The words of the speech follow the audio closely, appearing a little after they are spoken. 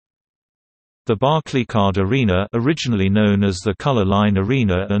The Barclaycard Arena, originally known as the Color Line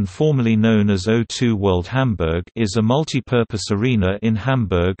Arena and formerly known as O2 World Hamburg, is a multi-purpose arena in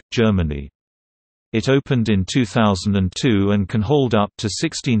Hamburg, Germany. It opened in 2002 and can hold up to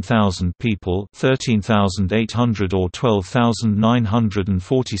 16,000 people, 13,800 or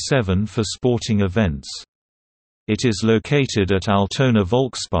 12,947 for sporting events. It is located at Altona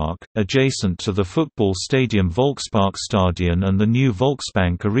Volkspark, adjacent to the football stadium Volksparkstadion and the new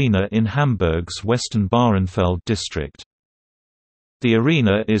Volksbank Arena in Hamburg's Western Bahrenfeld district. The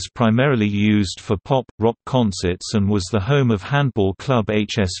arena is primarily used for pop-rock concerts and was the home of handball club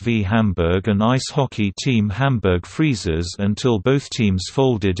HSV Hamburg and ice hockey team Hamburg Freezers until both teams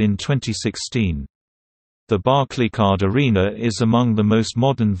folded in 2016. The Barclaycard Arena is among the most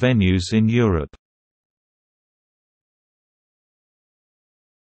modern venues in Europe.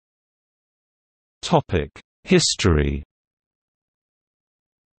 History.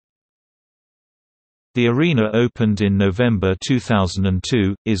 The arena opened in November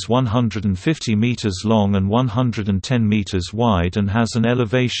 2002, is 150 meters long and 110 meters wide and has an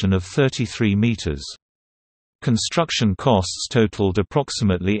elevation of 33 meters. Construction costs totaled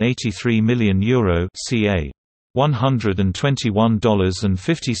approximately €83 million (ca.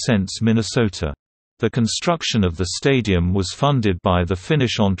 $121.50 Minnesota. The construction of the stadium was funded by the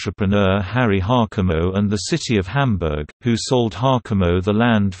Finnish entrepreneur Harri Harkimo and the city of Hamburg, who sold Harkimo the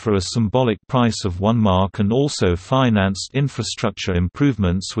land for a symbolic price of 1 mark and also financed infrastructure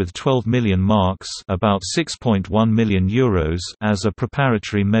improvements with 12 million marks, about €6.1 million as a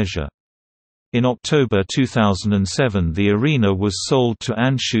preparatory measure. In October 2007 the arena was sold to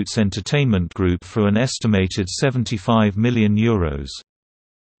Anschutz Entertainment Group for an estimated €75 million.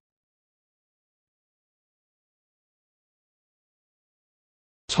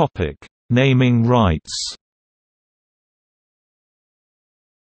 Naming rights.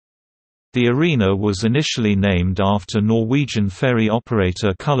 The arena was initially named after Norwegian ferry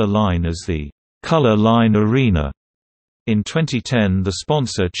operator Color Line as the Color Line Arena. In 2010 the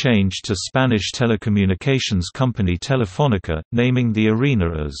sponsor changed to Spanish telecommunications company Telefónica, naming the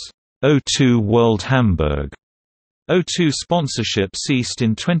arena as O2 World Hamburg. O2 sponsorship ceased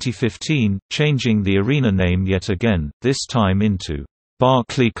in 2015, changing the arena name yet again, this time into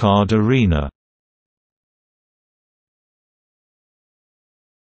Barclaycard Arena.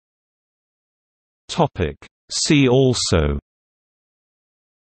 See also: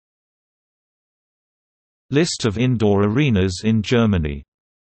 List of indoor arenas in Germany.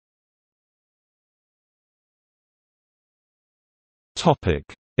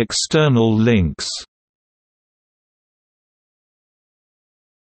 External links.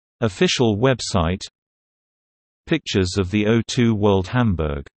 Official website. Pictures of the O2 World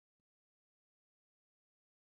Hamburg